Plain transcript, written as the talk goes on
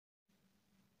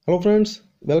Hello friends,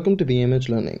 welcome to BMH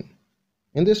Learning.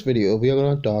 In this video, we are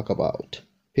going to talk about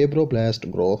fibroblast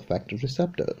growth factor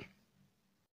receptor.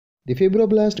 The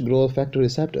fibroblast growth factor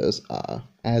receptors are,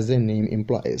 as their name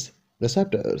implies,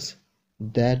 receptors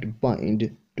that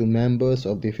bind to members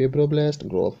of the fibroblast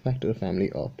growth factor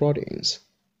family of proteins.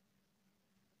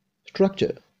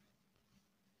 Structure: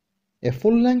 a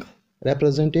full-length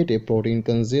representative protein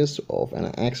consists of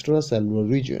an extracellular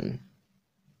region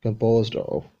composed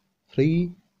of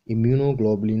three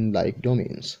immunoglobulin-like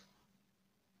domains,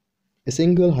 a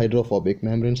single hydrophobic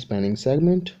membrane-spanning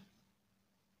segment,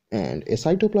 and a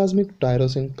cytoplasmic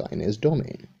tyrosine kinase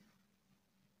domain.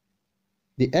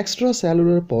 The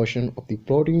extracellular portion of the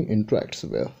protein interacts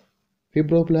with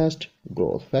fibroblast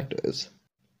growth factors,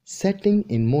 setting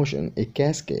in motion a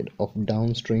cascade of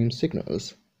downstream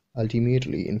signals,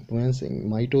 ultimately influencing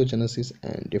mitogenesis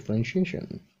and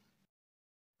differentiation.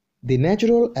 The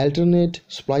natural alternate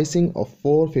splicing of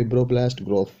 4 fibroblast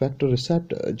growth factor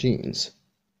receptor genes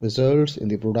results in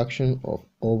the production of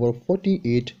over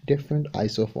 48 different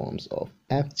isoforms of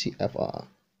FGFR.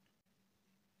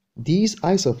 These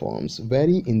isoforms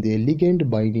vary in their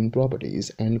ligand binding properties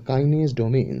and kinase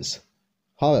domains.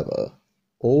 However,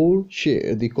 all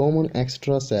share the common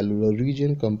extracellular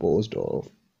region composed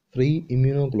of 3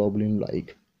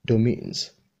 immunoglobulin-like domains,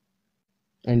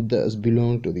 and thus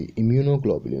belong to the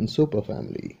immunoglobulin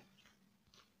superfamily.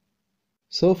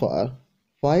 So far,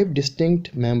 5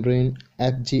 distinct membrane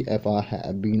FGFR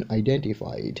have been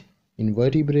identified in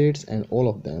vertebrates, and all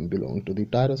of them belong to the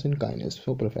tyrosine kinase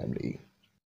superfamily.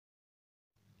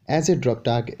 As a drug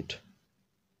target,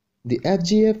 the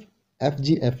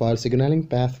FGFR signaling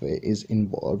pathway is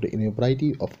involved in a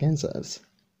variety of cancers.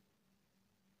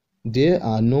 There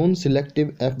are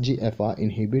non-selective FGFR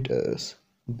inhibitors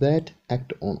that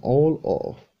act on all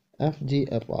of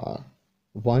FGFR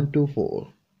 1 to 4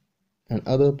 and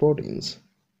other proteins,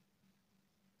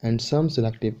 and some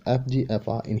selective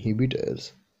FGFR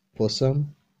inhibitors for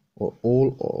some or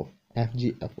all of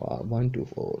FGFR 1 to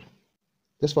 4.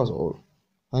 This was all.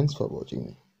 Thanks for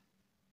watching.